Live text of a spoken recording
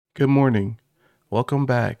Good morning. Welcome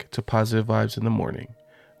back to Positive Vibes in the Morning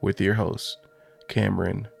with your host,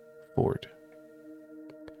 Cameron Ford.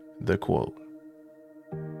 The quote: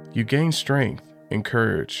 "You gain strength and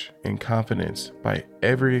courage and confidence by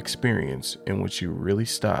every experience in which you really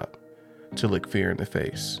stop to look fear in the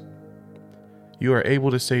face. You are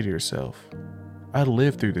able to say to yourself, I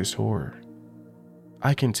lived through this horror.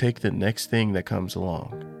 I can take the next thing that comes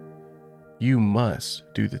along. You must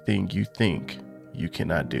do the thing you think you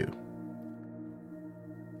cannot do."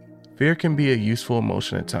 Fear can be a useful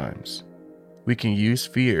emotion at times. We can use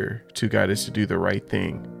fear to guide us to do the right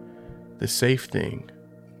thing, the safe thing,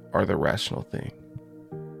 or the rational thing.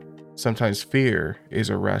 Sometimes fear is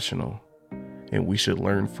irrational, and we should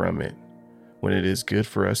learn from it when it is good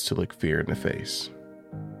for us to look fear in the face.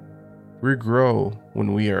 We grow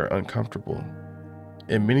when we are uncomfortable,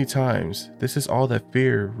 and many times this is all that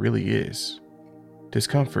fear really is: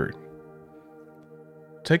 discomfort.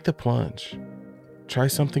 Take the plunge. Try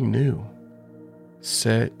something new.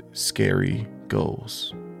 Set scary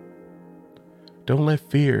goals. Don't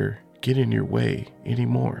let fear get in your way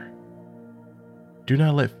anymore. Do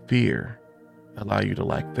not let fear allow you to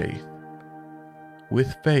lack faith.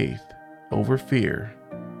 With faith over fear,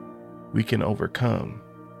 we can overcome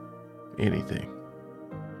anything.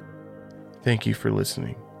 Thank you for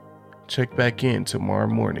listening. Check back in tomorrow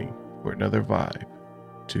morning for another vibe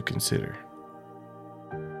to consider.